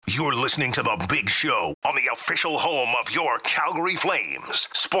You're listening to The Big Show on the official home of your Calgary Flames.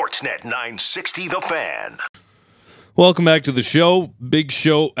 Sportsnet 960 The Fan. Welcome back to the show. Big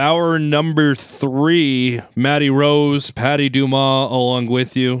Show, hour number 3. Matty Rose, Patty Dumas along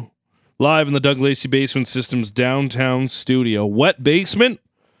with you. Live in the Doug Lacey Basement Systems downtown studio. Wet basement?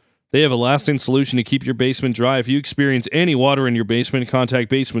 They have a lasting solution to keep your basement dry. If you experience any water in your basement, contact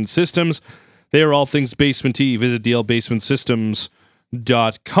Basement Systems. They are all things basement-y. Visit dlbasementsystems.com.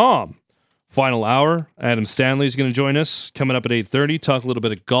 Final hour. Adam Stanley is going to join us coming up at 8:30. Talk a little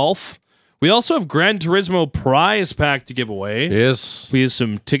bit of golf. We also have Gran Turismo prize pack to give away. Yes. We have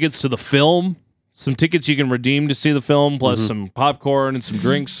some tickets to the film. Some tickets you can redeem to see the film, plus some popcorn and some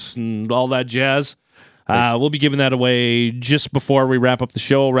drinks and all that jazz. We'll be giving that away just before we wrap up the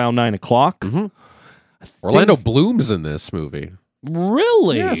show around 9 o'clock. Orlando Bloom's in this movie.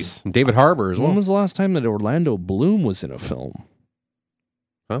 Really? Yes. And David Harbour as well. When was the last time that Orlando Bloom was in a film?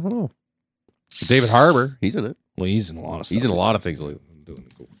 I don't know. David Harbour, he's in it. Well, he's in a lot of stuff. He's in a lot of things.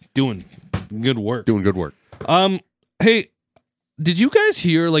 Doing good work. Doing good work. Hey, did you guys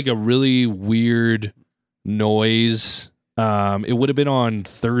hear like a really weird noise? It would have been on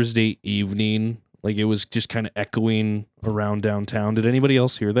Thursday evening. Like it was just kind of echoing around downtown. Did anybody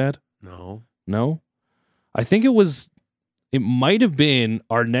else hear that? No. No? I think it might have been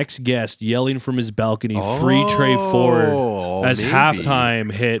our next guest yelling from his balcony, free Trey Ford, as maybe.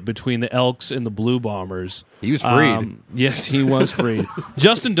 halftime hit between the Elks and the Blue Bombers. He was freed. Yes, he was freed.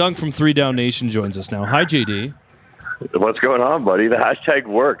 Justin Dunk from 3 Down Nation joins us now. Hi, JD. What's going on, buddy? The hashtag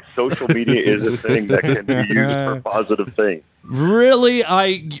works. Social media is a thing that can be used for positive things. Really?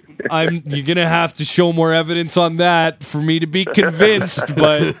 You're gonna have to show more evidence on that for me to be convinced,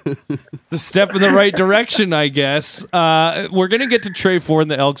 but it's a step in the right direction, I guess. We're gonna get to Trey Ford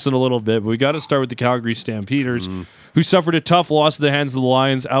and the Elks in a little bit, but we got to start with the Calgary Stampeders, who suffered a tough loss at the hands of the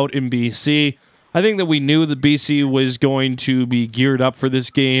Lions out in BC. I think that we knew that BC was going to be geared up for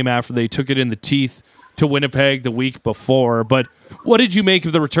this game after they took it in the teeth to Winnipeg the week before. But what did you make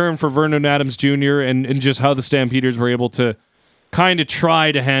of the return for Vernon Adams Jr. and just how the Stampeders were able to kind of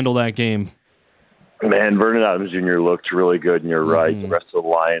try to handle that game? Man, Vernon Adams Jr. looked really good, and you're right. The rest of the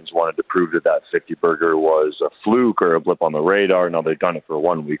Lions wanted to prove that 50-burger was a fluke or a blip on the radar. Now they've done it for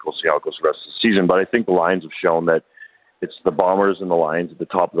 1 week. We'll see how it goes the rest of the season. But I think the Lions have shown that it's the Bombers and the Lions at the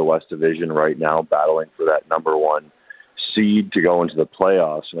top of the West Division right now battling for that number 1 seed to go into the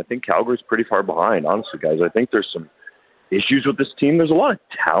playoffs. And I think Calgary's pretty far behind, honestly, guys. I think there's some issues with this team. There's a lot of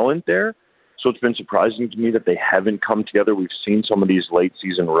talent there. So it's been surprising to me that they haven't come together. We've seen some of these late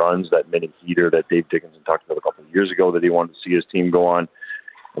season runs, that mini heater that Dave Dickinson talked about a couple of years ago that he wanted to see his team go on.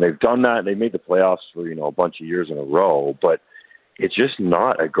 And they've done that. They made the playoffs for, a bunch of years in a row. But it's just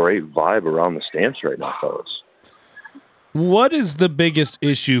not a great vibe around the Stamps right now, fellas. What is the biggest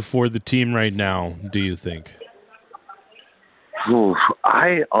issue for the team right now, do you think?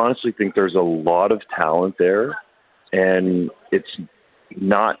 I honestly think there's a lot of talent there, and it's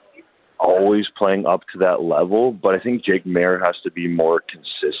not always playing up to that level, but I think Jake Maier has to be more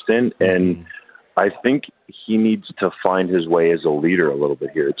consistent, and I think he needs to find his way as a leader a little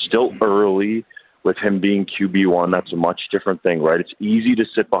bit here. It's still early with him being QB1. That's a much different thing, right? It's easy to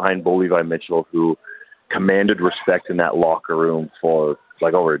sit behind Bo Levi Mitchell, who commanded respect in that locker room for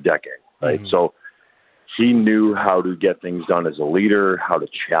like over a decade, right? So he knew how to get things done as a leader, how to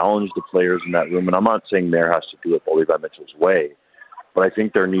challenge the players in that room. And I'm not saying Maier has to do it Bo Levi Mitchell's way, but I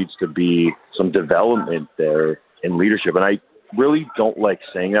think there needs to be some development there in leadership. And I really don't like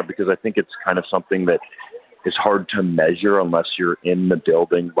saying that because I think it's kind of something that is hard to measure unless you're in the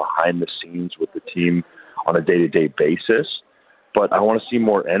building behind the scenes with the team on a day-to-day basis. But I want to see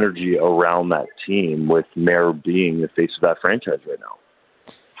more energy around that team with Maier being the face of that franchise right now.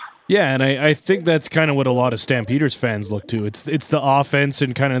 Yeah, and I think that's kind of what a lot of Stampeders fans look to. It's the offense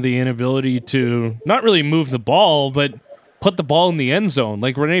and kind of the inability to not really move the ball, but put the ball in the end zone.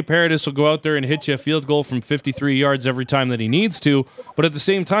 Like Rene Paredes will go out there and hit you a field goal from 53 yards every time that he needs to, but at the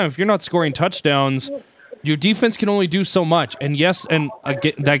same time, if you're not scoring touchdowns, your defense can only do so much. And yes,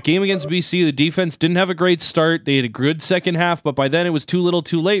 that game against BC, the defense didn't have a great start. They had a good second half, but by then it was too little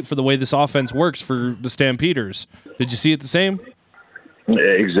too late for the way this offense works for the Stampeders. Did you see it the same?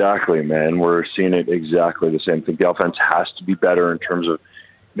 Exactly, man. We're seeing it exactly the same. I think the offense has to be better in terms of,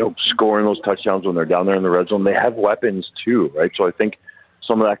 scoring those touchdowns when they're down there in the red zone. They have weapons too, right? So I think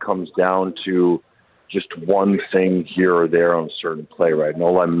some of that comes down to just one thing here or there on a certain play, right? No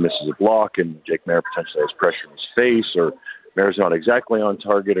lineman misses a block and Jake Maier potentially has pressure in his face, or Maier's not exactly on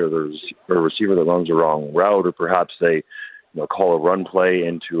target, or there's a receiver that runs the wrong route, or perhaps they call a run play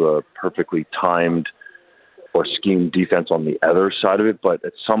into a perfectly timed or scheme defense on the other side of it, but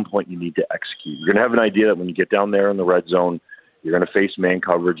at some point you need to execute. You're going to have an idea that when you get down there in the red zone, you're going to face man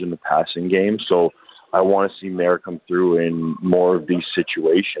coverage in the passing game. So I want to see Maier come through in more of these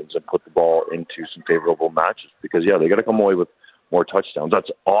situations and put the ball into some favorable matches because, they got to come away with more touchdowns. That's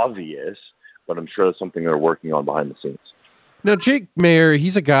obvious, but I'm sure that's something they're working on behind the scenes. Now, Jake Maier,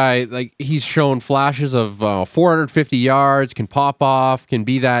 he's a guy, like, he's shown flashes of 450 yards, can pop off, can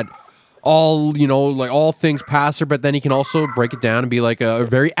be that all things passer, but then he can also break it down and be like a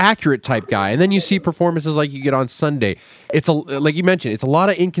very accurate type guy. And then you see performances like you get on Sunday. It's like you mentioned, it's a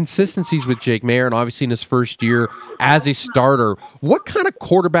lot of inconsistencies with Jake Maier, and obviously in his first year as a starter. What kind of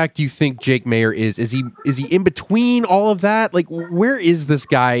quarterback do you think Jake Maier is? Is he in between all of that? Like, where is this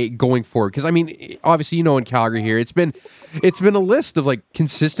guy going forward? Because I mean, obviously, in Calgary here, it's been a list of like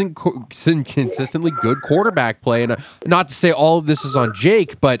consistently good quarterback play, and not to say all of this is on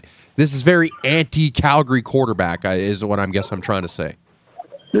Jake, but this is very anti-Calgary quarterback, is what I'm trying to say.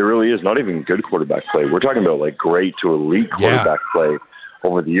 It really is not even good quarterback play. We're talking about like great to elite quarterback play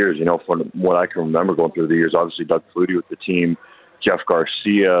over the years. From what I can remember going through the years, obviously Doug Flutie with the team, Jeff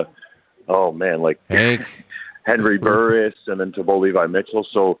Garcia, Hank. Henry Burris, and then Thibault Levi-Mitchell.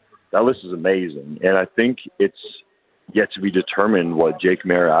 So that list is amazing. And I think it's yet to be determined what Jake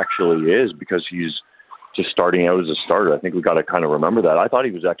Maier actually is because he's just starting out as a starter. I think we got to kind of remember that. I thought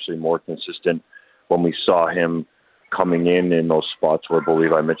he was actually more consistent when we saw him coming in those spots where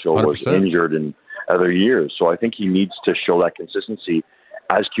Levi Mitchell 100%. Was injured in other years. So I think he needs to show that consistency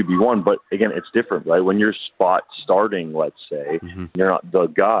as QB1. But again, it's different, right? When you're spot starting, let's say, you're not the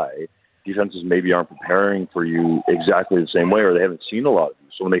guy, defenses maybe aren't preparing for you exactly the same way, or they haven't seen a lot of you.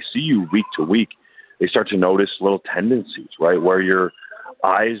 So when they see you week to week, they start to notice little tendencies, right? Where your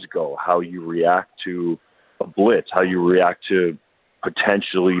eyes go, how you react to a blitz, how you react to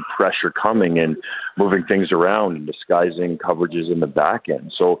potentially pressure coming and moving things around and disguising coverages in the back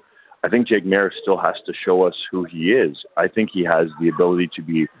end. So I think Jake Maier still has to show us who he is. I think he has the ability to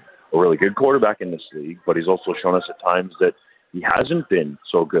be a really good quarterback in this league, but he's also shown us at times that he hasn't been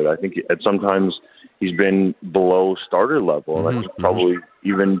so good. I think at sometimes he's been below starter level, and I think probably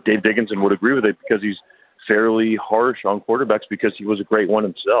even Dave Dickinson would agree with it because he's fairly harsh on quarterbacks because he was a great one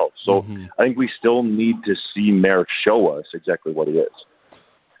himself. So I think we still need to see Maier show us exactly what he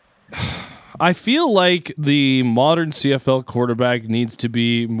is. I feel like the modern CFL quarterback needs to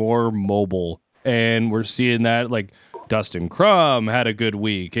be more mobile, and we're seeing that. Like Dustin Crum had a good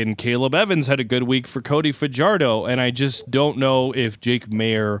week, and Caleb Evans had a good week for Cody Fajardo, and I just don't know if Jake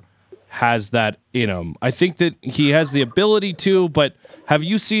Maier has that in him. I think that he has the ability to, but have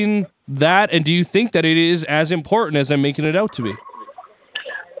you seen that, and do you think that it is as important as I'm making it out to be?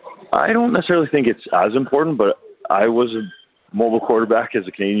 I don't necessarily think it's as important, but I was a mobile quarterback as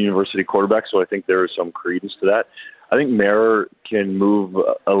a Canadian University quarterback, so I think there is some credence to that. I think Maier can move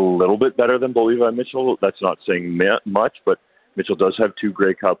a little bit better than Levi Mitchell. That's not saying much, but Mitchell does have 2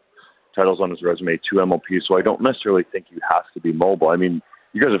 Grey Cup titles on his resume, 2 MLPs, so I don't necessarily think you have to be mobile. I mean,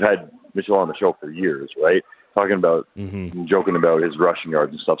 you guys have had Mitchell on the show for years, right? Talking about, joking about his rushing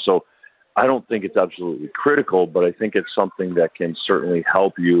yards and stuff. So I don't think it's absolutely critical, but I think it's something that can certainly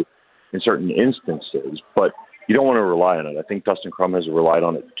help you in certain instances. But you don't want to rely on it. I think Dustin Crum has relied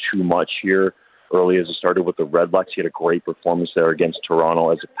on it too much here early as it started with the Redblacks. He had a great performance there against Toronto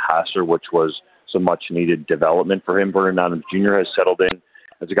as a passer, which was some much-needed development for him. Vernon Adams Jr. has settled in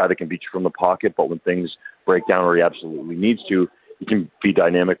as a guy that can beat you from the pocket, but when things break down where he absolutely needs to, he can be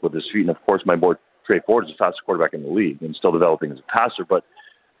dynamic with his feet. And, of course, my boy Trey Ford is the fastest quarterback in the league and still developing as a passer. But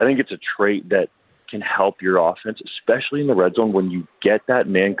I think it's a trait that can help your offense, especially in the red zone when you get that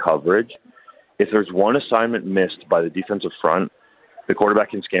man coverage. If there's one assignment missed by the defensive front, the quarterback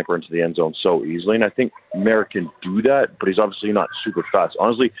can scamper into the end zone so easily. And I think Maier can do that, but he's obviously not super fast.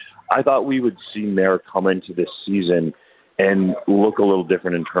 Honestly, I thought we would see Maier come into this season and look a little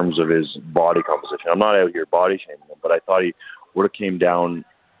different in terms of his body composition. I'm not out here body shaming him, but I thought he would have came down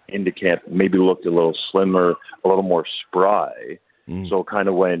into camp, maybe looked a little slimmer, a little more spry. So it kind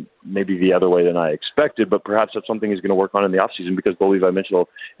of went maybe the other way than I expected, but perhaps that's something he's going to work on in the offseason because Levi Mitchell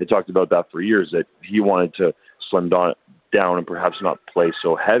had talked about that for years, that he wanted to slim down and perhaps not play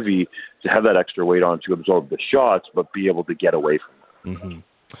so heavy to have that extra weight on to absorb the shots, but be able to get away from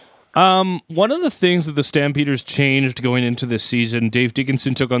them. One of the things that the Stampeders changed going into this season, Dave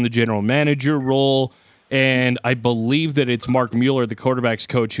Dickinson took on the general manager role, and I believe that it's Mark Mueller, the quarterback's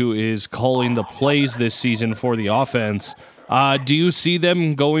coach, who is calling the plays this season for the offense. Do you see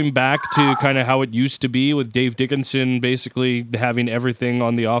them going back to kind of how it used to be with Dave Dickinson basically having everything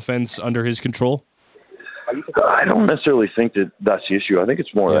on the offense under his control? I don't necessarily think that that's the issue. I think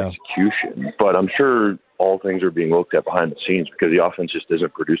it's more execution, but I'm sure all things are being looked at behind the scenes because the offense just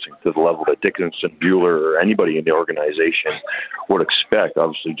isn't producing to the level that Dickinson, Bueller, or anybody in the organization would expect.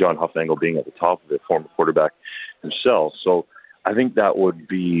 Obviously, John Hufnagel being at the top of it, former quarterback himself. So I think that would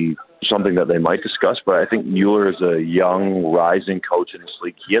be something that they might discuss, but I think Mueller is a young, rising coach in this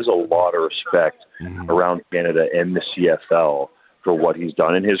league. He has a lot of respect around Canada and the CFL for what he's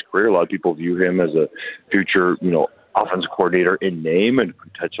done in his career. A lot of people view him as a future, offensive coordinator in name and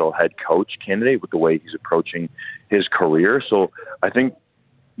potential head coach candidate with the way he's approaching his career. So I think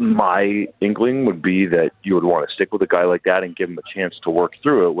my inkling would be that you would want to stick with a guy like that and give him a chance to work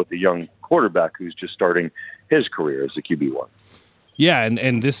through it with a young quarterback who's just starting his career as a QB1. Yeah,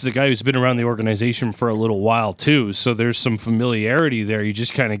 and this is a guy who's been around the organization for a little while, too, so there's some familiarity there. You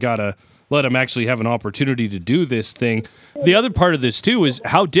just kind of got to let him actually have an opportunity to do this thing. The other part of this, too, is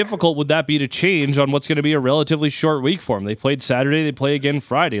how difficult would that be to change on what's going to be a relatively short week for him? They played Saturday, they play again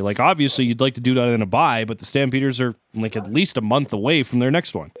Friday. Like, obviously, you'd like to do that in a bye, but the Stampeders are, like, at least a month away from their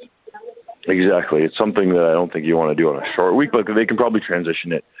next one. Exactly. It's something that I don't think you want to do on a short week, but they can probably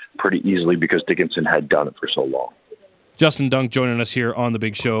transition it pretty easily because Dickinson had done it for so long. Justin Dunk joining us here on The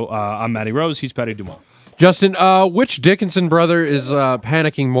Big Show. I'm Matty Rose. He's Patty Dumont. Justin, which Dickinson brother is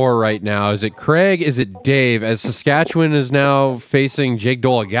panicking more right now? Is it Craig? Is it Dave? As Saskatchewan is now facing Jake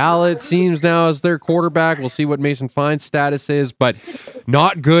Dolegala, it seems now as their quarterback. We'll see what Mason Fine's status is, but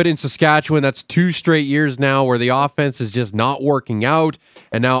not good in Saskatchewan. That's 2 straight years now where the offense is just not working out.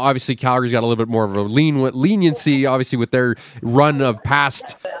 And now, obviously, Calgary's got a little bit more of a leniency, obviously, with their run of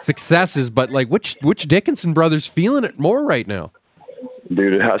past successes. But like, which Dickinson brother's feeling it more right now?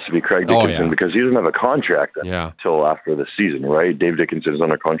 Dude, it has to be Craig Dickinson because he doesn't have a contract until after the season, right? Dave Dickinson is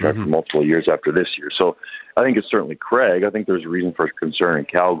under contract for multiple years after this year. So I think it's certainly Craig. I think there's reason for concern in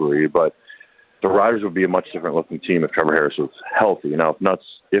Calgary, but the Riders would be a much different looking team if Trevor Harris was healthy. Now, if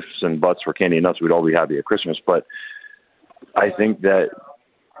ifs and buts were candy and nuts, we'd all be happy at Christmas. But I think that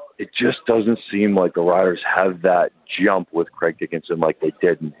it just doesn't seem like the Riders have that jump with Craig Dickinson like they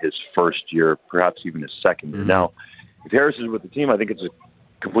did in his first year, perhaps even his second year. Now, if Harris is with the team, I think it's a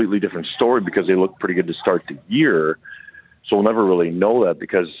completely different story because they look pretty good to start the year. So we'll never really know that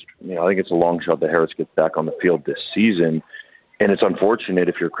because, I think it's a long shot that Harris gets back on the field this season. And it's unfortunate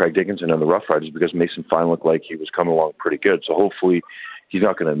if you're Craig Dickinson and the Rough Riders because Mason Fine looked like he was coming along pretty good. So hopefully he's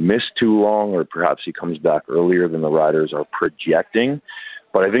not going to miss too long or perhaps he comes back earlier than the Riders are projecting.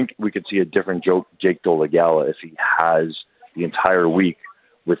 But I think we could see a different Jake Dolegala if he has the entire week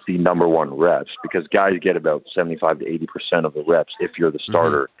with the number one reps because guys get about 75 to 80% of the reps if you're the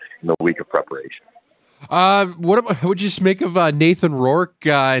starter in the week of preparation. What would you just make of Nathan Rourke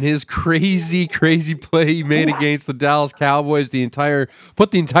and his crazy play he made against the Dallas Cowboys? Put the entire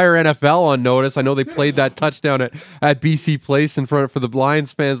NFL on notice. I know they played that touchdown at BC Place in front for the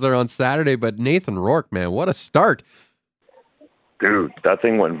Lions fans there on Saturday, but Nathan Rourke, man, what a start. Dude, that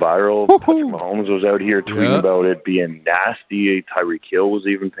thing went viral. Patrick Mahomes was out here tweeting about it being nasty. Tyreek Hill was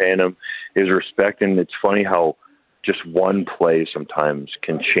even paying him his respect. And it's funny how just one play sometimes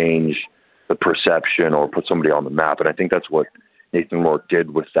can change the perception or put somebody on the map. And I think that's what Nathan Rourke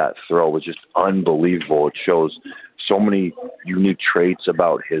did with that throw. It was just unbelievable. It shows so many unique traits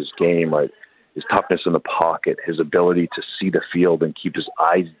about his game, like his toughness in the pocket, his ability to see the field and keep his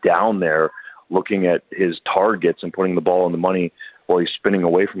eyes down there, looking at his targets and putting the ball in the money while he's spinning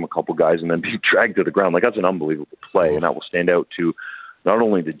away from a couple guys and then being dragged to the ground. Like, that's an unbelievable play, and that will stand out to not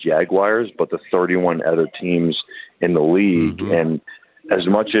only the Jaguars, but the 31 other teams in the league. And as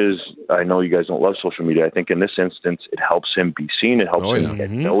much as I know you guys don't love social media, I think in this instance it helps him be seen. It helps him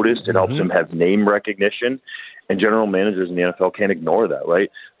get noticed. It helps him have name recognition. And general managers in the NFL can't ignore that, right?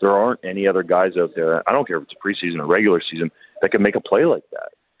 There aren't any other guys out there, I don't care if it's a preseason or regular season, that can make a play like that.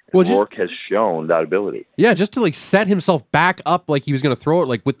 Well, Rourke has shown that ability. Yeah, just to set himself back up like he was going to throw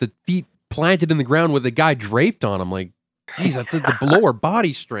it, with the feet planted in the ground with the guy draped on him. Like, geez, the lower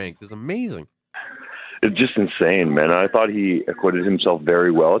body strength is amazing. It's just insane, man. I thought he acquitted himself very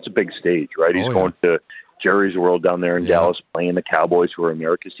well. It's a big stage, right? He's going to Jerry's World down there in Dallas, playing the Cowboys, who are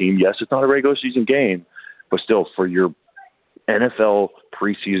America's team. Yes, it's not a regular season game, but still, for your NFL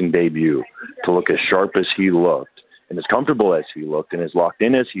preseason debut, to look as sharp as he looked, and as comfortable as he looked and as locked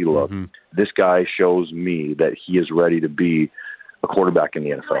in as he looked, this guy shows me that he is ready to be a quarterback in the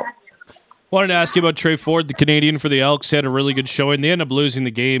NFL. Wanted to ask you about Trey Ford, the Canadian for the Elks. Had a really good showing. They ended up losing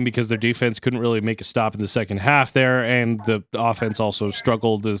the game because their defense couldn't really make a stop in the second half there, and the offense also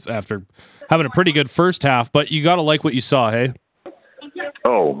struggled after having a pretty good first half. But you got to like what you saw, hey?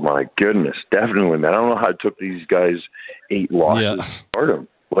 Oh, my goodness. Definitely, man. I don't know how it took these guys 8 losses to start them.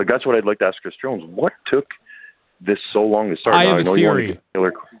 That's what I'd like to ask Chris Jones. What took this so long to start? I have a theory.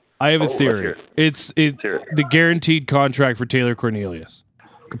 I have a let's theory. hear it. It's hear it. the guaranteed contract for Taylor Cornelius.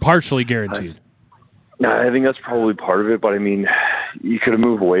 Partially guaranteed. No, I think that's probably part of it, but I mean, you could have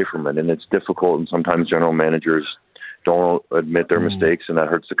moved away from it, and it's difficult, and sometimes general managers don't admit their mistakes, and that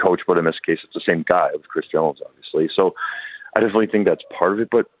hurts the coach, but in this case, it's the same guy with Chris Jones, obviously. So I definitely think that's part of it,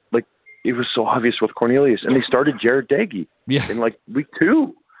 but, like, it was so obvious with Cornelius, and they started Jared Daggy in, like, week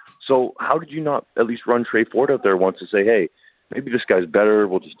 2. So how did you not at least run Trey Ford out there once to say, hey, maybe this guy's better,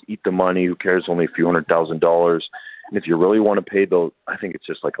 we'll just eat the money, who cares, only a few $100,000. And if you really want to pay, though, I think it's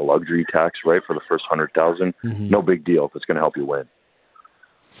just like a luxury tax, right, for the first $100,000. No big deal if it's going to help you win.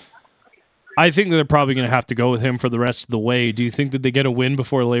 I think they're probably going to have to go with him for the rest of the way. Do you think that they get a win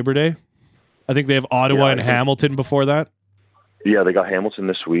before Labor Day? I think they have Ottawa and Hamilton before that. Yeah, they got Hamilton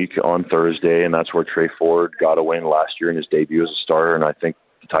this week on Thursday, and that's where Trey Ford got a win last year in his debut as a starter. And I think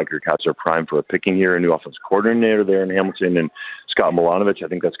the Tiger Cats are primed for a picking here, a new offensive coordinator there in Hamilton, and Scott Milanovic. I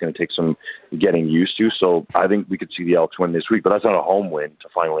think that's going to take some getting used to. So I think we could see the Elks win this week, but that's not a home win to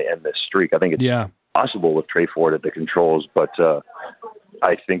finally end this streak. I think it's possible with Trey Ford at the controls, but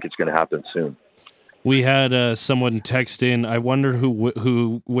I think it's going to happen soon. We had someone text in, I wonder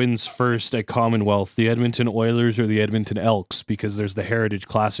who wins first at Commonwealth, the Edmonton Oilers or the Edmonton Elks, because there's the Heritage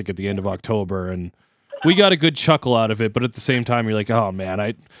Classic at the end of October, and we got a good chuckle out of it, but at the same time, you're like, oh,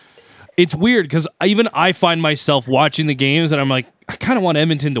 man, it's weird, because even I find myself watching the games, and I'm like, I kind of want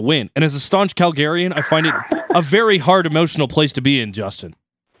Edmonton to win. And as a staunch Calgarian, I find it a very hard emotional place to be in, Justin.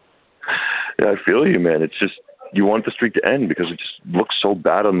 Yeah, I feel you, man. It's just, you want the streak to end because it just looks so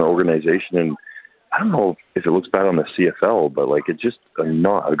bad on the organization, and I don't know if it looks bad on the CFL, but like it's just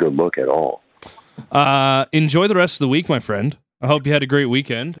not a good look at all. Enjoy the rest of the week, my friend. I hope you had a great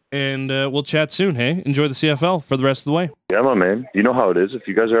weekend, and we'll chat soon, hey? Enjoy the CFL for the rest of the way. Yeah, my man. You know how it is. If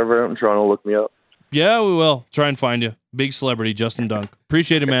you guys are ever out in Toronto, look me up. Yeah, we will. Try and find you. Big celebrity, Justin Dunk.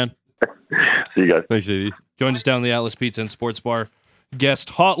 Appreciate it, man. See you guys. Thanks, JD. Join us down in the Atlas Pizza and Sports Bar Guest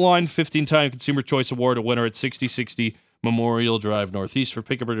Hotline, 15-time Consumer Choice Award, a winner at 6060 Memorial Drive Northeast. For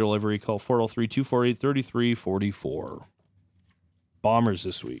pickup or delivery, call 403-248-3344. Bombers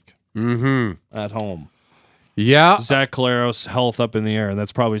this week. At home. Yeah. Zach Caleros, health up in the air.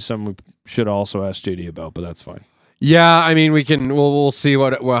 That's probably something we should also ask JD about, but that's fine. Yeah, I mean, we'll see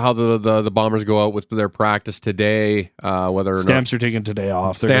how the Bombers go out with their practice today. Whether or Stamps not are taking today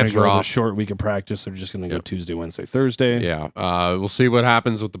off. They're going to go off. a short week of practice. They're just going to go Tuesday, Wednesday, Thursday. Yeah, we'll see what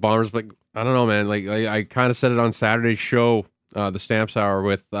happens with the Bombers. But I don't know, man. Like I kind of said it on Saturday's show, the Stamps Hour.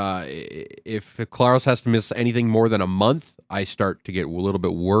 With if Claros has to miss anything more than a month, I start to get a little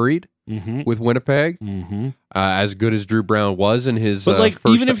bit worried with Winnipeg. As good as Drew Brown was in his, but like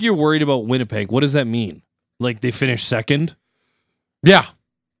first even if you're worried about Winnipeg, what does that mean? Like they finished second? Yeah.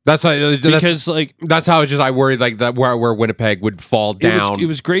 That's how it's just I worried like that where Winnipeg would fall down. It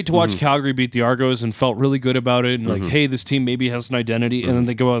was great to watch Calgary beat the Argos and felt really good about it and like, hey, this team maybe has an identity, and then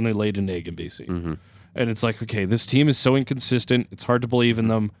they go out and they laid an egg in BC. And it's like, okay, this team is so inconsistent, it's hard to believe in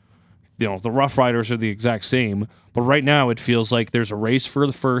them. You know, the Rough Riders are the exact same, but right now it feels like there's a race for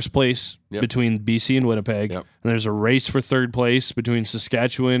the first place between BC and Winnipeg, and there's a race for third place between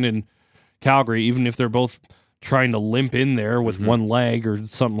Saskatchewan and Calgary, even if they're both trying to limp in there with one leg or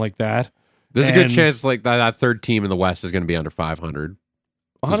something like that. There's a good chance like that third team in the West is going to be under 500.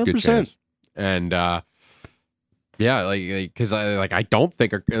 100%. And yeah, because I don't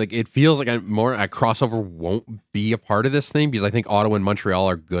think it feels like a crossover won't be a part of this thing because I think Ottawa and Montreal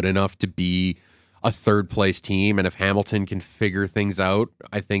are good enough to be a third place team, and if Hamilton can figure things out,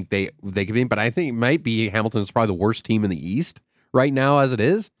 I think they could be. But I think it might be Hamilton's probably the worst team in the East right now as it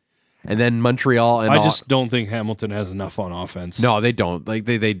is. And then Montreal and I just don't think Hamilton has enough on offense. No, they don't. Like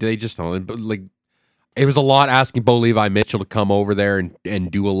they just don't. But like it was a lot asking Bo Levi Mitchell to come over there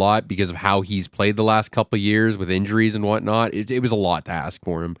and do a lot because of how he's played the last couple of years with injuries and whatnot. It was a lot to ask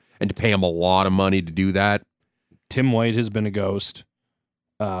for him and to pay him a lot of money to do that. Tim White has been a ghost.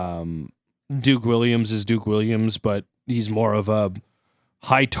 Duke Williams is Duke Williams, but he's more of a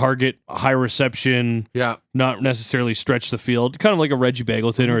high target, high reception, not necessarily stretch the field, kind of like a Reggie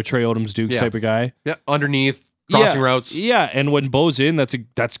Bagleton or a Trey Odoms Dukes type of guy. Yeah, underneath, crossing routes. Yeah, and when Bo's in, that's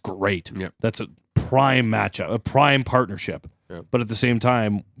great. Yeah. That's a prime matchup, a prime partnership. Yeah. But at the same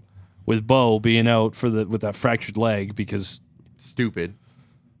time, with Bo being out with that fractured leg because stupid,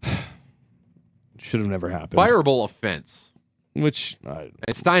 should have never happened. Fireable offense. Which and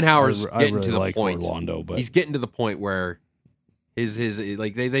Steinhauer's getting really to the like point. Orlando, but he's getting to the point where his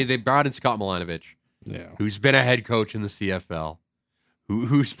like they brought in Scott Milanovic, who's been a head coach in the CFL,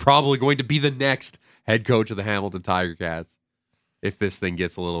 who's probably going to be the next head coach of the Hamilton Tiger Cats if this thing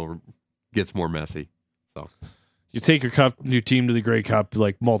gets more messy. So You take your team to the Grey Cup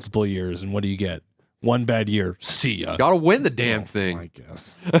like multiple years, and what do you get? One bad year. See ya. Got to win the damn thing. I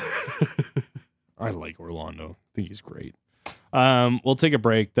guess. I like Orlando. I think he's great. We'll take a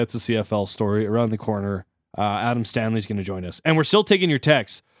break. That's a CFL story. Around the corner, Adam Stanley's going to join us. And we're still taking your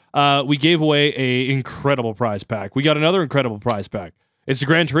texts. We gave away a incredible prize pack. We got another incredible prize pack. It's the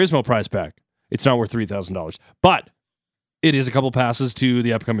Gran Turismo prize pack. It's not worth $3,000. But it is a couple passes to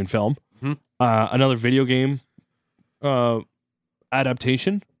the upcoming film. Mm-hmm. Another video game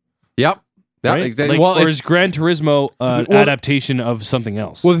adaptation. Yep. Yeah, Right? exactly. Or is Gran Turismo adaptation of something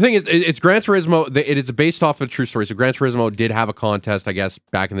else? Well, the thing is, it's Gran Turismo. It is based off of a true story. So Gran Turismo did have a contest, I guess,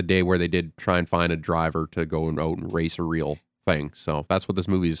 back in the day where they did try and find a driver to go out and race a real thing. So that's what this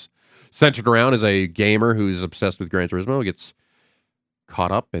movie's centered around, is a gamer who's obsessed with Gran Turismo, gets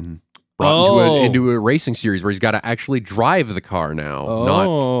caught up and brought into a racing series where he's got to actually drive the car now,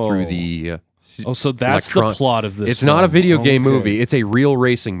 not through the... so that's the plot of this. It's not a video game movie. It's a real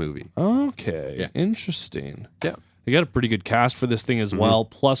racing movie. Okay. Yeah. Interesting. Yeah. They got a pretty good cast for this thing as well.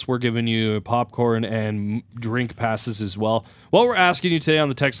 Plus, we're giving you popcorn and drink passes as well. What we're asking you today on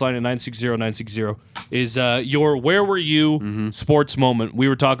the text line at 960-960 is your where were you sports moment. We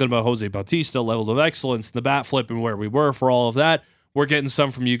were talking about Jose Bautista, level of excellence, the bat flip, and where we were for all of that. We're getting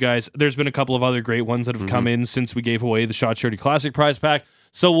some from you guys. There's been a couple of other great ones that have come in since we gave away the Shot Shirty Classic prize pack.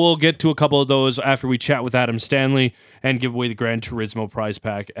 So we'll get to a couple of those after we chat with Adam Stanley and give away the Gran Turismo prize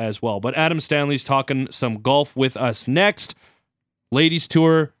pack as well. But Adam Stanley's talking some golf with us next. Ladies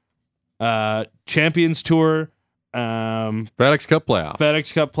Tour, Champions Tour, FedEx Cup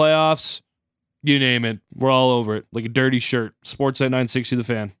playoffs, you name it. We're all over it. Like a dirty shirt. Sportsnet 960 The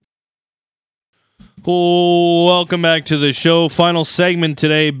Fan. Welcome back to the show. Final segment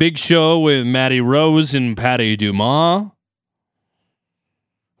today. Big show with Matty Rose and Patty Dumas.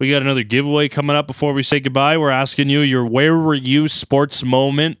 We got another giveaway coming up before we say goodbye. We're asking you your where were you sports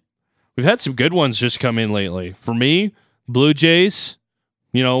moment. We've had some good ones just come in lately. For me, Blue Jays,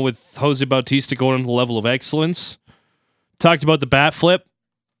 with Jose Bautista going to the level of excellence. Talked about the bat flip,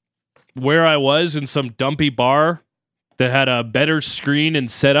 where I was in some dumpy bar that had a better screen and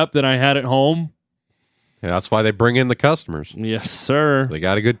setup than I had at home. Yeah, that's why they bring in the customers. Yes, sir. They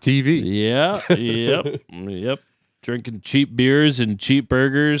got a good TV. Yeah, yep. Drinking cheap beers and cheap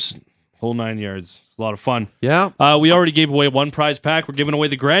burgers, whole 9 yards. A lot of fun. Yeah. We already gave away one prize pack. We're giving away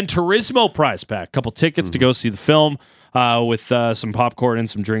the Gran Turismo prize pack. A couple tickets to go see the film with some popcorn and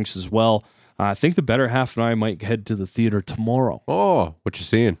some drinks as well. I think the better half and I might head to the theater tomorrow. Oh, what you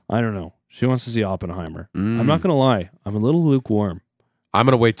seeing? I don't know. She wants to see Oppenheimer. I'm not going to lie. I'm a little lukewarm. I'm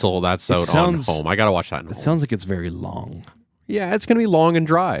going to wait till that's out on home. I got to watch that at home. It sounds like it's very long. Yeah, it's going to be long and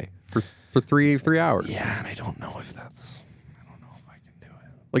dry for 3 hours. Yeah, and I don't know if I can do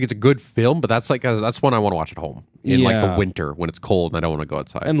it. Like, it's a good film, but that's one I want to watch at home in like the winter when it's cold and I don't want to go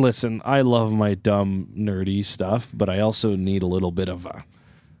outside. And listen, I love my dumb, nerdy stuff, but I also need a little bit of a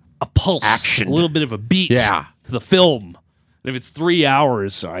pulse. Action. A little bit of a beat to the film. And if it's 3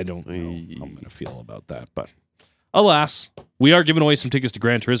 hours, I don't know how I'm going to feel about that. But alas, we are giving away some tickets to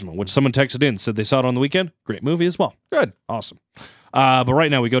Gran Turismo, which someone texted in, said they saw it on the weekend. Great movie as well. Good. Awesome. But right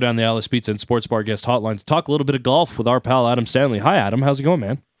now we go down the Alice Pizza and Sports Bar guest hotline to talk a little bit of golf with our pal Adam Stanley. Hi, Adam. How's it going,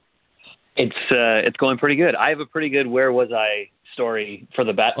 man? It's going pretty good. I have a pretty good where was I story for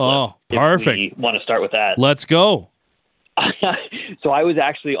the bat flip. Oh, perfect. If we want to start with that. Let's go. So I was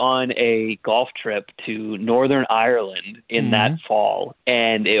actually on a golf trip to Northern Ireland in that fall,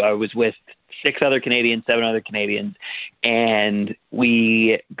 and I was with 7 other Canadians, and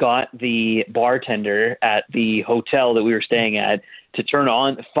we got the bartender at the hotel that we were staying at to turn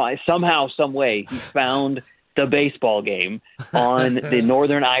on, somehow, some way, he found the baseball game on the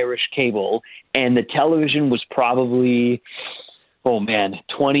Northern Irish cable, and the television was probably,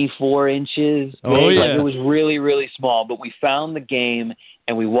 24 inches. Oh, yeah. Like, it was really, really small, but we found the game,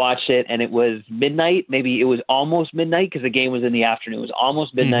 and we watched it, and it was midnight. Maybe it was almost midnight because the game was in the afternoon. It was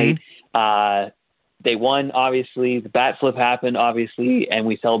almost midnight. They won, obviously. The bat flip happened, obviously, and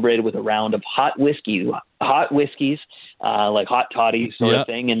we celebrated with a round of hot whiskeys, like hot toddies sort of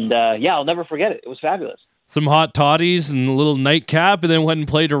thing. And, I'll never forget it. It was fabulous. Some hot toddies and a little nightcap, and then went and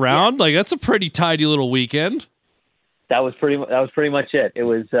played around. Like, that's a pretty tidy little weekend. That was pretty much it. It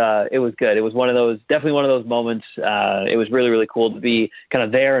was good. It was definitely one of those moments. It was really, really cool to be kind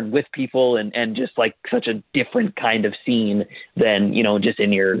of there and with people and just like such a different kind of scene than, just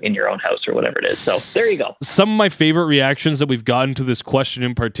in your own house or whatever it is. So there you go. Some of my favorite reactions that we've gotten to this question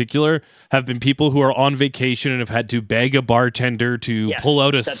in particular have been people who are on vacation and have had to beg a bartender to pull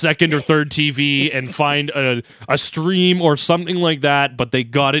out a second or third TV and find a stream or something like that, but they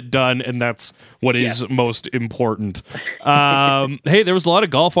got it done, and that's what is most important. Hey, there was a lot of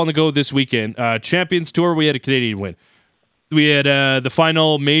golf on the go this weekend. Champions Tour, we had a Canadian win. We had the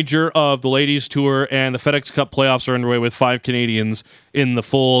final major of the Ladies Tour, and the FedEx Cup playoffs are underway with 5 Canadians in the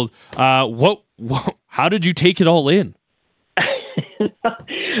fold. How did you take it all in?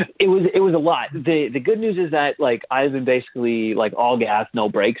 It was a lot. The good news is that like I've been basically like all gas, no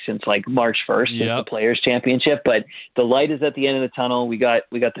brakes since like March 1st, since the Players Championship. But the light is at the end of the tunnel. We got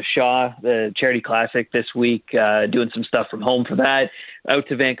the Shaw, the Charity Classic this week, doing some stuff from home for that. Out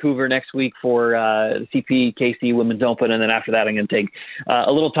to Vancouver next week for the CPKC Women's Open, and then after that I'm going to take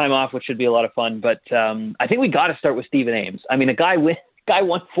a little time off, which should be a lot of fun. But I think we got to start with Stephen Ames. I mean, a guy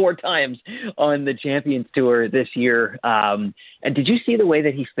won 4 times on the Champions Tour this year. And did you see the way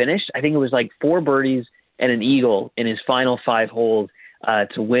that he finished? I think it was like 4 birdies and an eagle in his final 5 holes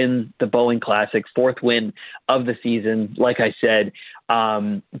to win the Boeing Classic, 4th win of the season. Like I said,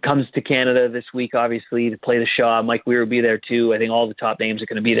 comes to Canada this week, obviously, to play the Shaw. Mike Weir will be there too. I think all the top names are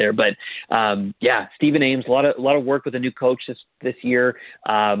going to be there. But Stephen Ames, a lot of work with a new coach this year,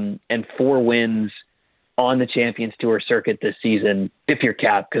 and 4 wins on the Champions Tour circuit this season. Tip your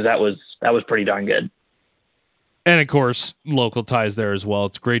cap, because that was pretty darn good. And of course, local ties there as well.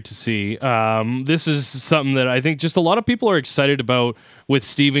 It's great to see. This is something that I think just a lot of people are excited about with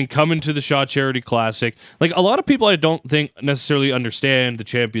Steven coming to the Shaw Charity Classic. Like a lot of people I don't think necessarily understand the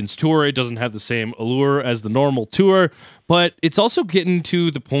Champions Tour. It doesn't have the same allure as the normal tour, but it's also getting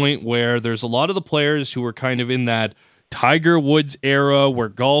to the point where there's a lot of the players who are kind of in that Tiger Woods era where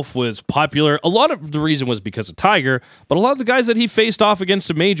golf was popular. A lot of the reason was because of Tiger, but a lot of the guys that he faced off against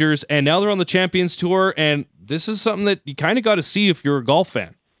the majors, and now they're on the Champions Tour, and this is something that you kind of got to see if you're a golf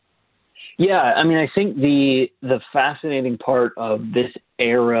fan. Yeah, I mean, I think the fascinating part of this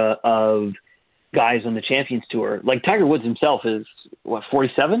era of guys on the Champions Tour, like Tiger Woods himself is,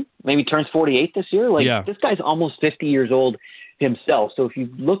 47? Maybe turns 48 this year? This guy's almost 50 years old himself. So if you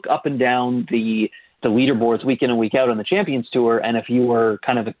look up and down the leaderboards week in and week out on the Champions Tour, and if you were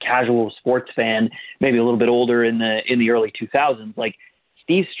kind of a casual sports fan, maybe a little bit older in the early 2000s, like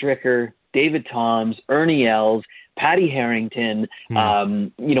Steve Stricker, David Toms, Ernie Els, Patty Harrington,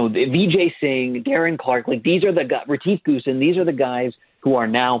 Vijay Singh, Darren Clark, like these are the guys, Retief Goosen, these are the guys who are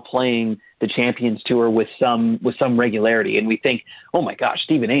now playing the Champions Tour with some regularity. And we think, oh my gosh,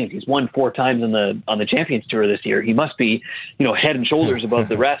 Stephen Ames, he's won 4 times on the Champions Tour this year. He must be, head and shoulders above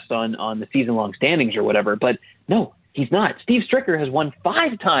the rest on the season-long standings or whatever. But no, he's not. Steve Stricker has won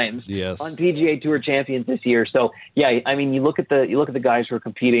 5 times on PGA Tour Champions this year. So yeah, I mean, you look at the guys who are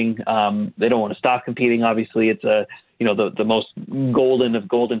competing. They don't want to stop competing. Obviously, it's the most golden of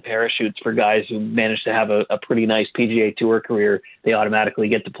golden parachutes for guys who manage to have a pretty nice PGA Tour career. They automatically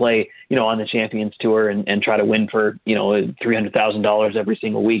get to play, on the Champions Tour and try to win for, $300,000 every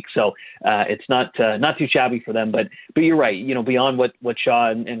single week. So it's not too shabby for them. But you're right. Beyond what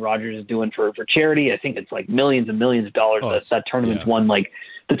Shaw and Rogers is doing for charity, I think it's like millions and millions of dollars that tournament's won. Like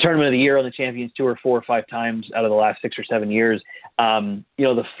the tournament of the year on the Champions Tour 4 or 5 times out of the last 6 or 7 years.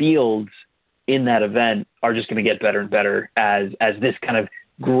 The fields in that event are just going to get better and better as this kind of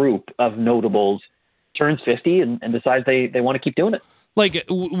group of notables turns 50 and decides they want to keep doing it. Like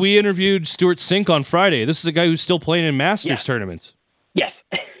we interviewed Stuart Sink on Friday. This is a guy who's still playing in Masters tournaments. Yes.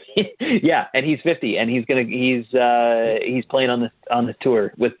 Yeah, and he's 50 and he's playing on this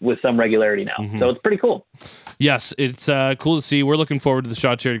tour with some regularity now. Mm-hmm. So it's pretty cool. Yes, it's cool to see. We're looking forward to the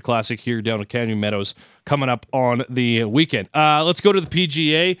Shaw Charity Classic here down at Canyon Meadows coming up on the weekend. Let's go to the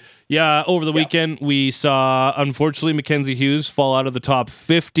PGA. Yeah, over the weekend, we saw, unfortunately, Mackenzie Hughes fall out of the top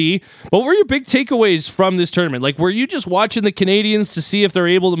 50. What were your big takeaways from this tournament? Like, were you just watching the Canadians to see if they're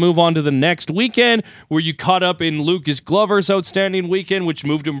able to move on to the next weekend? Were you caught up in Lucas Glover's outstanding weekend, which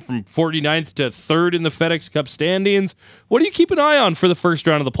moved him from 49th to 3rd in the FedEx Cup standings? What do you keep an eye on for the first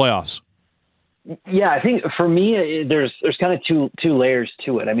round of the playoffs? Yeah, I think for me, there's kind of two layers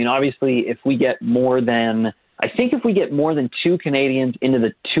to it. I mean, obviously, if we get more than 2 Canadians into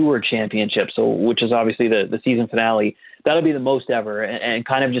the Tour Championship, so which is obviously the season finale, that'll be the most ever, and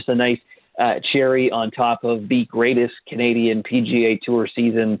kind of just a nice cherry on top of the greatest Canadian PGA Tour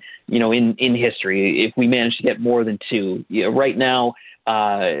season, in history. If we manage to get more than 2, right now.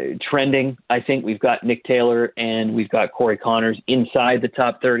 Trending, I think we've got Nick Taylor and we've got Corey Connors inside the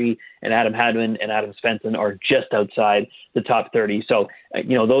top 30, and Adam Hadwin and Adam Svensson are just outside the top 30. So,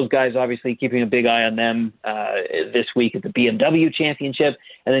 those guys obviously keeping a big eye on them this week at the BMW Championship.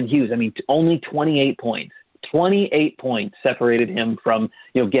 And then Hughes, I mean, only 28 points. 28 points separated him from,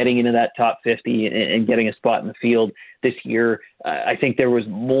 getting into that top 50 and getting a spot in the field this year. I think there was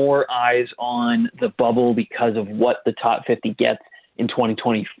more eyes on the bubble because of what the top 50 gets in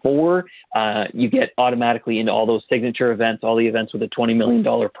 2024. You get automatically into all those signature events, all the events with a $20 million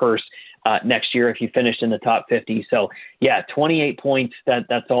purse next year if you finish in the top 50. So, yeah, 28 points.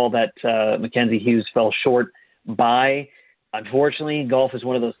 That's all that Mackenzie Hughes fell short by. Unfortunately, golf is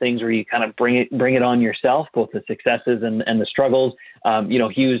one of those things where you kind of bring it on yourself, both the successes and the struggles.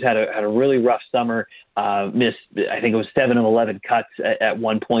 Hughes had a really rough summer. Missed, I think it was 7 of 11 cuts at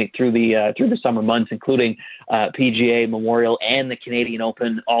one point through the summer months, including PGA, Memorial, and the Canadian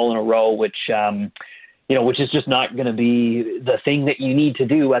Open all in a row, which is just not going to be the thing that you need to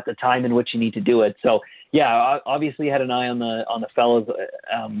do at the time in which you need to do it. So, yeah, obviously had an eye on the fellas,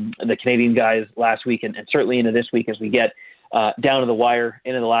 the Canadian guys last week, and certainly into this week as we get down to the wire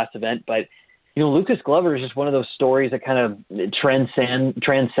into the last event. But, Lucas Glover is just one of those stories that kind of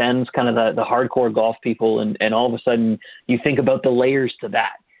transcends kind of the hardcore golf people. And all of a sudden you think about the layers to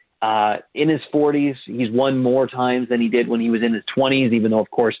that. In his 40s, he's won more times than he did when he was in his 20s, even though,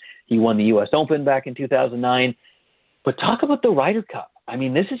 of course, he won the U.S. Open back in 2009. But talk about the Ryder Cup. I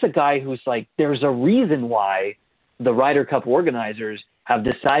mean, this is a guy who's like, there's a reason why the Ryder Cup organizers have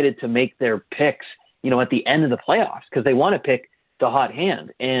decided to make their picks, at the end of the playoffs, because they want to pick the hot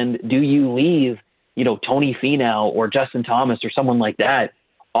hand. And do you leave, Tony Finau or Justin Thomas or someone like that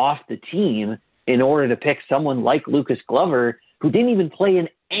off the team in order to pick someone like Lucas Glover, who didn't even play in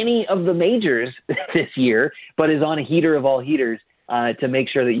any of the majors this year, but is on a heater of all heaters to make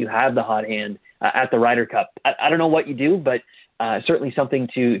sure that you have the hot hand at the Ryder Cup? I don't know what you do, but certainly something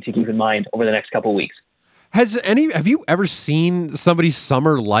to keep in mind over the next couple of weeks. Have you ever seen somebody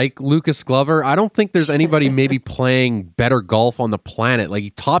summer like Lucas Glover? I don't think there's anybody maybe playing better golf on the planet. Like, he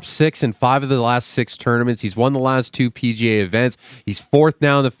top 6 in 5 of the last 6 tournaments. He's won the last 2 PGA events. He's 4th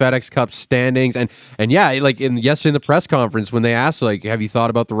now in the FedEx Cup standings. And yeah, like yesterday in the press conference when they asked, like, have you thought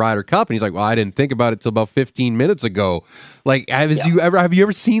about the Ryder Cup? And he's like, well, I didn't think about it till about 15 minutes ago. Like, have you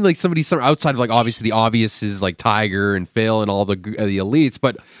ever seen like somebody outside of, like, obviously the obvious is like Tiger and Phil and all the elites,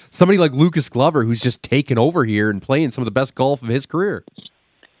 but somebody like Lucas Glover who's just taken over here and playing some of the best golf of his career?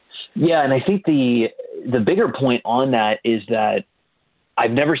 Yeah, and I think the bigger point on that is that I've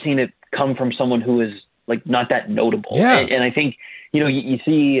never seen it come from someone who is like not that notable. Yeah. And I think, you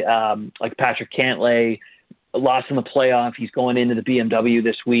see like Patrick Cantlay lost in the playoff. He's going into the BMW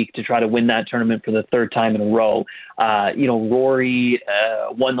this week to try to win that tournament for the 3rd time in a row. Rory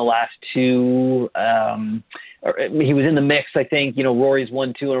won the last 2. He was in the mix, I think. Rory's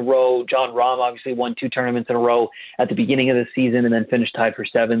won 2 in a row. John Rahm obviously won 2 tournaments in a row at the beginning of the season and then finished tied for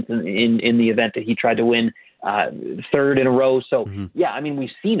 7th in the event that he tried to win 3rd in a row. So, yeah, I mean,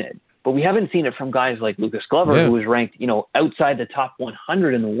 we've seen it. But we haven't seen it from guys like Lucas Glover, who was ranked, outside the top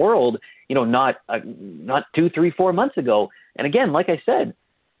 100 in the world, not 2, 3, 4 months ago. And again, like I said,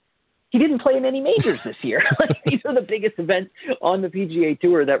 he didn't play in any majors this year. These are the biggest events on the PGA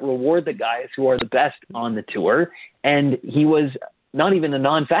Tour that reward the guys who are the best on the tour. And he was not even a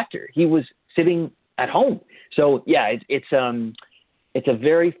non-factor. He was sitting at home. So, yeah, it's a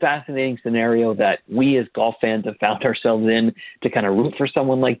very fascinating scenario that we as golf fans have found ourselves in to kind of root for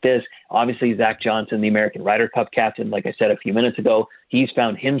someone like this. Obviously, Zach Johnson, the American Ryder Cup captain, like I said a few minutes ago, he's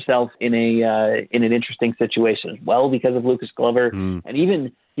found himself in an interesting situation as well because of Lucas Glover. And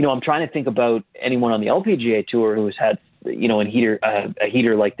even, I'm trying to think about anyone on the LPGA Tour who has had, a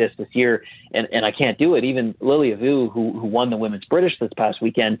heater like this year, and I can't do it. Even Lilia Vu, who won the Women's British this past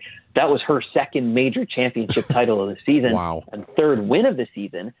weekend, that was her 2nd major championship title of the season. Wow. And 3rd win of the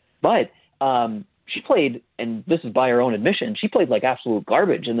season. But she played, and this is by her own admission, she played like absolute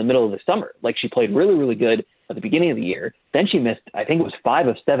garbage in the middle of the summer. Like, she played really, really good at the beginning of the year. Then she missed, I think it was 5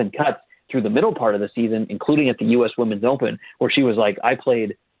 of 7 cuts through the middle part of the season, including at the U.S. Women's Open, where she was like, I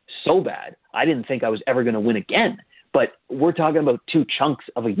played so bad, I didn't think I was ever going to win again. But we're talking about 2 chunks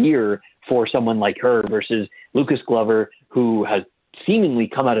of a year for someone like her versus Lucas Glover, who has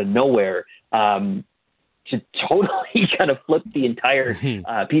seemingly come out of nowhere to totally kind of flip the entire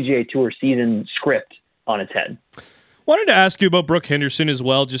PGA Tour season script on its head. Wanted to ask you about Brooke Henderson as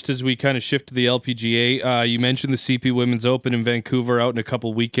well, just as we kind of shift to the LPGA. You mentioned the CP Women's Open in Vancouver out in a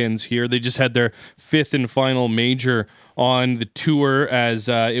couple weekends here. They just had their 5th and final major on the tour as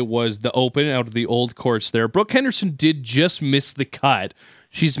it was the Open out of the old course there. Brooke Henderson did just miss the cut.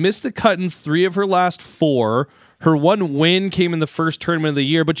 She's missed the cut in 3 of her last 4. Her 1 win came in the first tournament of the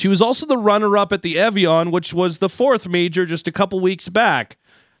year, but she was also the runner-up at the Evian, which was the 4th major just a couple weeks back.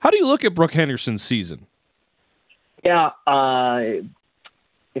 How do you look at Brooke Henderson's season? Yeah,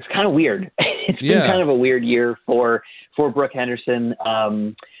 it's kind of weird. It's been kind of a weird year for Brooke Henderson.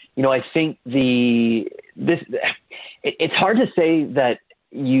 I think it's hard to say that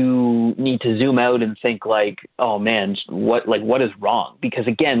you need to zoom out and think like, oh man, what is wrong? Because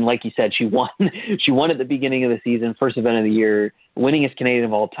again, like you said, she won at the beginning of the season, first event of the year, winningest Canadian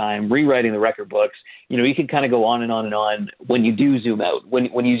of all time, rewriting the record books. You can kind of go on and on and on when you do zoom out.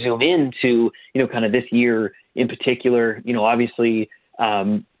 When you zoom into, kind of this year in particular, obviously,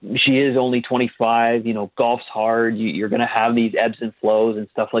 she is only 25, golf's hard. You're going to have these ebbs and flows and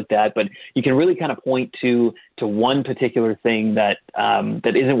stuff like that, but you can really kind of point to one particular thing that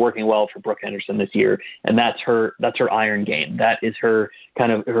isn't working well for Brooke Henderson this year. And that's her iron game. That is her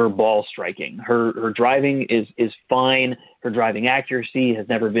kind of her ball striking. Her driving is fine. Her driving accuracy has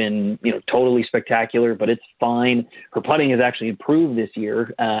never been, totally spectacular, but it's fine. Her putting has actually improved this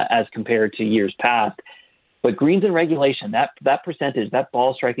year, as compared to years past. But greens in regulation, that percentage, that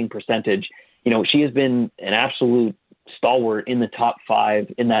ball striking percentage, she has been an absolute stalwart in the top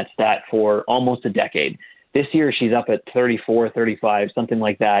 5 in that stat for almost a decade. This year, she's up at 34, 35, something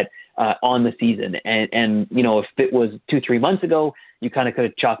like that, on the season. And if it was 2-3 months ago, you kind of could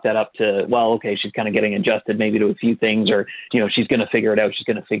have chalked that up to, well, okay, she's kind of getting adjusted maybe to a few things, or, she's going to figure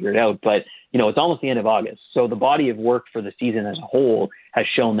it out. But, it's almost the end of August. So the body of work for the season as a whole has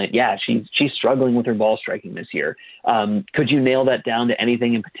shown that, yeah, she's struggling with her ball striking this year. Could you nail that down to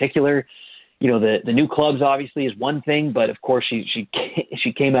anything in particular? The new clubs obviously is one thing, but of course she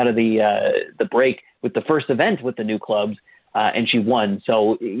came out of the break with the first event with the new clubs, and she won.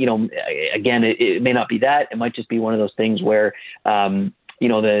 So, again, it may not be that. It might just be one of those things where, the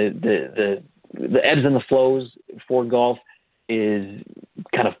ebbs and the flows for golf is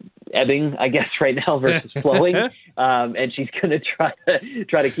kind of ebbing, I guess, right now versus flowing. And she's going to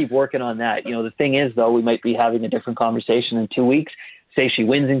try to keep working on that. The thing is, though, we might be having a different conversation in 2 weeks. Say she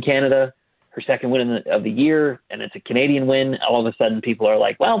wins in Canada, her second win of the year, and it's a Canadian win. All of a sudden, people are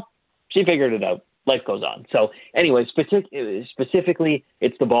like, well, she figured it out. Life goes on. So anyway, specifically,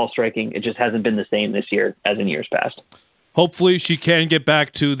 it's the ball striking. It just hasn't been the same this year as in years past. Hopefully she can get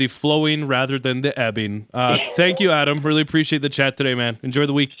back to the flowing rather than the ebbing. Thank you, Adam. Really appreciate the chat today, man. Enjoy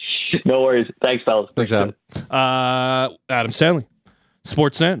the week. No worries. Thanks, fellas. Thanks, Adam. Adam Stanley,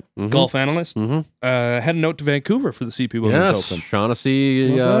 Sportsnet, golf analyst. Had a note to Vancouver for the CP Women's Open.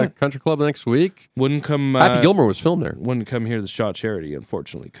 Shaughnessy Country Club next week. Wouldn't come. Happy Gilmore was filmed there. Wouldn't come here to the Shot Charity,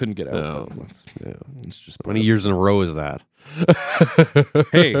 unfortunately. Couldn't get out. It's just how many years in a row is that?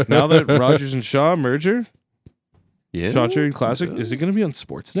 Hey, now that Rogers and Shaw merger, Shot Charity Classic, is it going to be on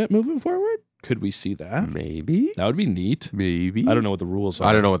Sportsnet moving forward? Could we see that? Maybe. That would be neat. Maybe. I don't know what the rules are.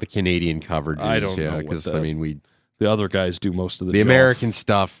 I don't know what the Canadian coverage is. I don't know. Because, the other guys do most of the job. American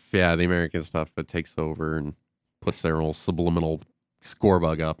stuff, the American stuff, it takes over and puts their old subliminal score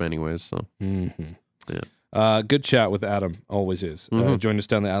bug up anyways. So, good chat with Adam, always is. Join us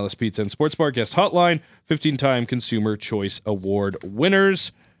down the Alice Pizza and Sports Bar guest hotline, 15-time Consumer Choice Award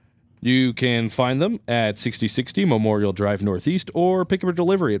winners. You can find them at 6060 Memorial Drive Northeast or pick up a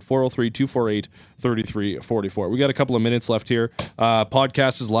delivery at 403-248-3344. We got a couple of minutes left here.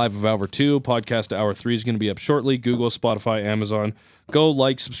 Podcast is live of Hour 2. Podcast Hour 3 is going to be up shortly. Google, Spotify, Amazon. Go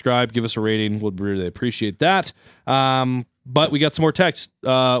like, subscribe, give us a rating. We'd really appreciate that. But we got some more text.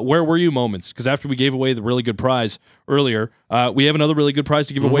 Where were you moments? Because after we gave away the really good prize earlier, we have another really good prize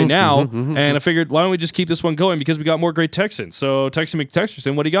to give away now. And I figured, why don't we just keep this one going because we got more great texts in. So Texty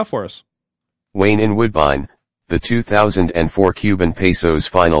McTexterson, what do you got for us? Wayne in Woodbine, the 2004 Cuban Pesos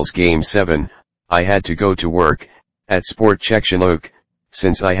Finals Game 7. I had to go to work at Sport Check Chinook,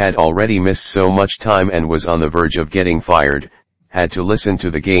 since I had already missed so much time and was on the verge of getting fired. Had to listen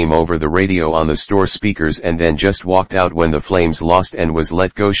to the game over the radio on the store speakers and then just walked out when the Flames lost and was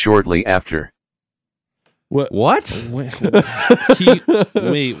let go shortly after. What? Wait,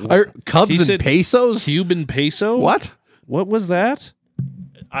 Cubs and pesos? Cuban peso? What? What was that?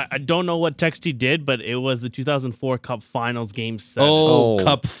 I don't know what Texty did, but it was the 2004 Cup Finals Game 7. Oh,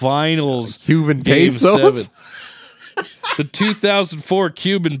 Cup Finals. Cuban Game pesos? 7. The 2004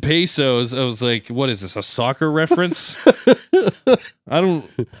 Cuban pesos. I was like, what is this, a soccer reference? I'm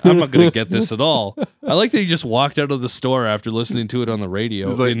not going to get this at all. I like that he just walked out of the store after listening to it on the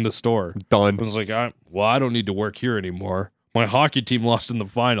radio in the store. Done. I was like, I don't need to work here anymore. My hockey team lost in the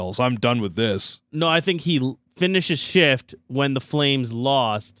finals. I'm done with this. No, I think he finished his shift when the Flames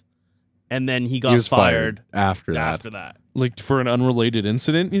lost, and then he was fired after that. Like for an unrelated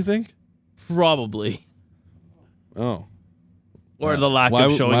incident, you think? Probably. Oh. Or the lack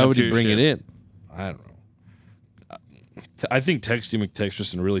of showing up. Why would he bring it in? I don't know. I think Texty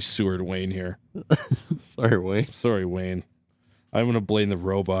McTexterson really sewered Wayne here. Sorry, Wayne. I'm going to blame the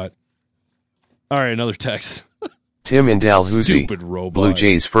robot. All right, another text. Tim in Dalhousie, Stupid robot. Blue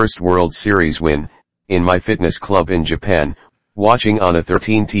Jays' first World Series win, in my fitness club in Japan, watching on a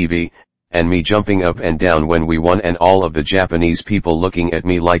 13 TV, and me jumping up and down when we won and all of the Japanese people looking at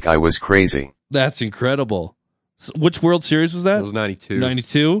me like I was crazy. That's incredible. Which World Series was that? It was 92.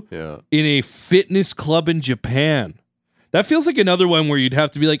 92? Yeah. In a fitness club in Japan. That feels like another one where you'd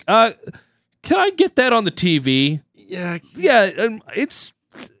have to be like, can I get that on the TV? Yeah. Yeah, it's...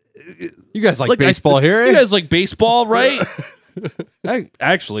 You guys like baseball here, eh? You guys like baseball, right?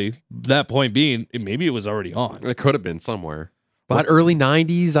 Actually, that point being, maybe it was already on. It could have been somewhere. But early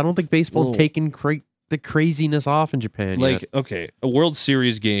 90s, I don't think baseball had taken the craziness off in Japan Like, yet. okay, a World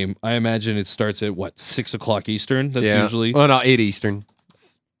Series game, I imagine it starts at, 6 o'clock Eastern? That's usually... Oh, no, 8 Eastern.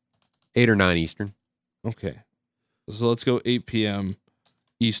 8 or 9 Eastern. Okay. So let's go 8 p.m.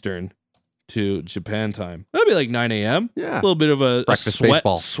 Eastern to Japan time. That'd be like 9 a.m. Yeah. A little bit of a Breakfast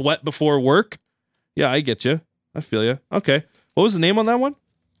baseball. sweat before work. Yeah, I get you. I feel you. Okay. What was the name on that one?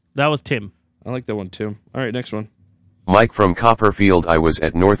 That was Tim. I like that one too. All right, next one. Mike from Copperfield. I was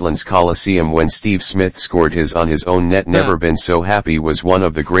at Northlands Coliseum when Steve Smith scored his on his own net. Never been so happy. Was one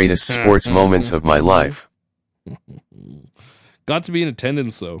of the greatest sports moments of my life. Got to be in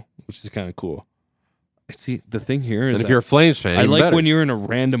attendance though, which is kind of cool. I see. The thing here is, And if you're a Flames fan, I even like better. when you're in a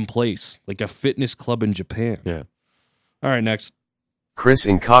random place, like a fitness club in Japan. Yeah. All right, next. Chris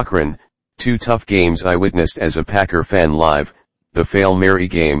in Cochrane. 2 tough games I witnessed as a Packer fan live. The Fail Mary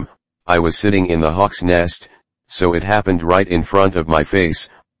game. I was sitting in the Hawks' nest, so it happened right in front of my face.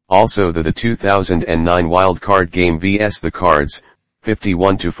 Also the 2009 wild card game vs the Cards,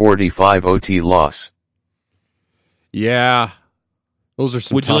 51-45 OT loss. Yeah. Those are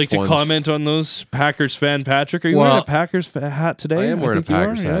some Would you tough like to ones. comment on those, Packers fan Patrick? Are you Well, wearing a Packers hat today? I am wearing a think you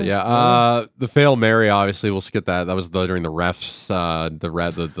Packers are, hat. Yeah. The fail Mary, obviously, we'll skip that. That was during the refs,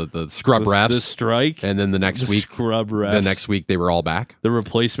 the scrub refs. The strike. And then the next week, scrub refs. the next week they were all back. The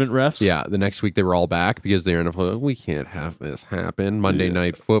replacement refs. Yeah, the next week they were all back because they're in a we can't have this happen. Monday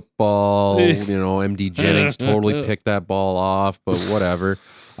Night Football, MD Jennings totally picked that ball off, but whatever.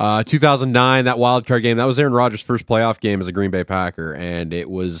 2009, that wild card game, that was Aaron Rodgers' first playoff game as a Green Bay Packer, and it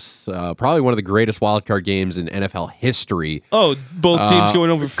was probably one of the greatest wild card games in NFL history. Oh, both teams going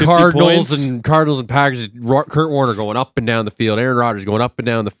over 50 Cardinals points. Cardinals and Packers. Kurt Warner going up and down the field, Aaron Rodgers going up and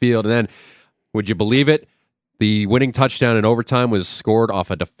down the field, and then, would you believe it? The winning touchdown in overtime was scored off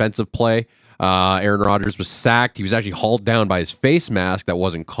a defensive play. Aaron Rodgers was sacked. He was actually hauled down by his face mask that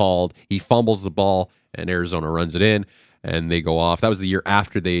wasn't called. He fumbles the ball, and Arizona runs it in, and they go off. That was the year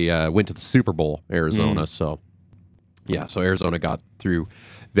after they went to the Super Bowl, Arizona. So Arizona got through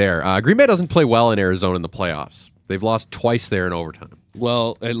there. Green Bay doesn't play well in Arizona in the playoffs. They've lost twice there in overtime.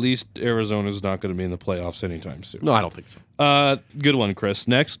 Well, at least Arizona's not going to be in the playoffs anytime soon. No, I don't think so. Good one, Chris.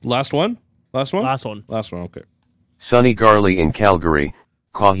 Next. Last one? Last one? Last one. Last one, okay. Sonny Garley in Calgary.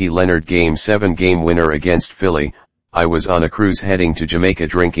 Kawhi Leonard Game 7 game winner against Philly. I was on a cruise heading to Jamaica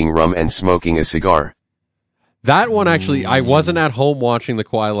drinking rum and smoking a cigar. That one, actually, I wasn't at home watching the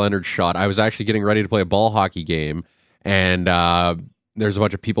Kawhi Leonard shot. I was actually getting ready to play a ball hockey game, and there's a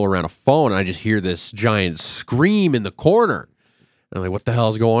bunch of people around a phone, and I just hear this giant scream in the corner. And I'm like, what the hell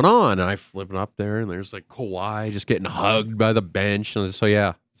is going on? And I flip it up there, and there's like Kawhi just getting hugged by the bench. And so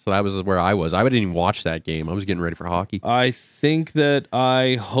that was where I was. I didn't even watch that game. I was getting ready for hockey. I think that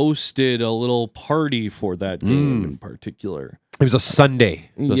I hosted a little party for that game in particular. It was a Sunday,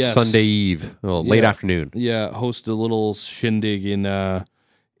 Yes. Sunday Eve, late afternoon. Yeah, hosted a little shindig in our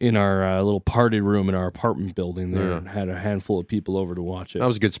little party room in our apartment building there, and had a handful of people over to watch it. That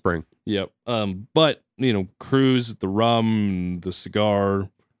was a good spring. Yep. But cruise, the rum, the cigar.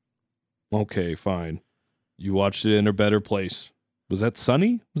 Okay, fine. You watched it in a better place. Was that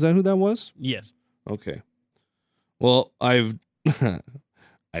Sunny? Was that who that was? Yes. Okay. Well, I've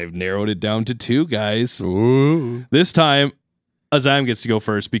narrowed it down to 2 guys. Ooh. This time, Azam gets to go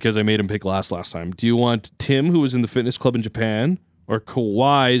first because I made him pick last time. Do you want Tim, who was in the fitness club in Japan, or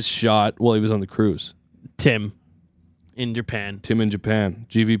Kawhi's shot while he was on the cruise? Tim in Japan. Tim in Japan.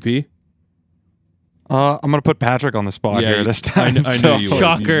 GVP? I'm going to put Patrick on the spot here this time. I know you were.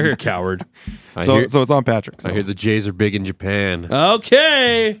 Shocker. You coward. So it's on Patrick. I hear the Jays are big in Japan.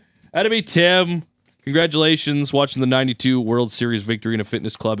 Okay. That'd be Tim. Congratulations watching the 92 World Series victory in a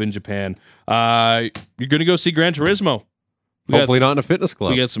fitness club in Japan. You're going to go see Gran Turismo. Hopefully not in a fitness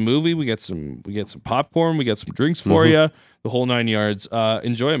club. We got some movie. We got some popcorn. We got some drinks for you. The whole 9 yards.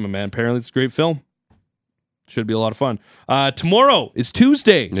 Enjoy it, my man. Apparently, it's a great film. Should be a lot of fun. Tomorrow is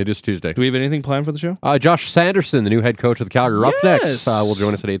Tuesday. It is Tuesday. Do we have anything planned for the show? Josh Sanderson, the new head coach of the Calgary Roughnecks, Yes. will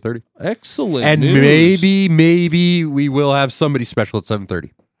join us at 8:30. Excellent. And news. maybe we will have somebody special at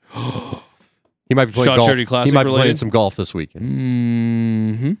 7:30. He might be playing Shot golf. Charity Classic He might be related? playing some golf this weekend.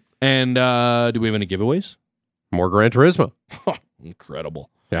 Mm-hmm. And do we have any giveaways? More Gran Turismo. Incredible.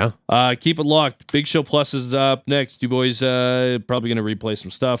 Yeah. Keep it locked. Big Show Plus is up next. You boys probably going to replay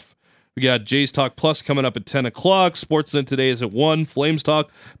some stuff. We got Jays Talk Plus coming up at 10 o'clock. Sportsnet Today is at 1. Flames Talk.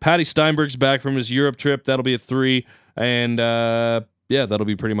 Patty Steinberg's back from his Europe trip. That'll be at 3. And, that'll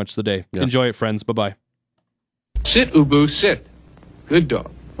be pretty much the day. Yeah. Enjoy it, friends. Bye-bye. Sit, Ubu, sit. Good dog.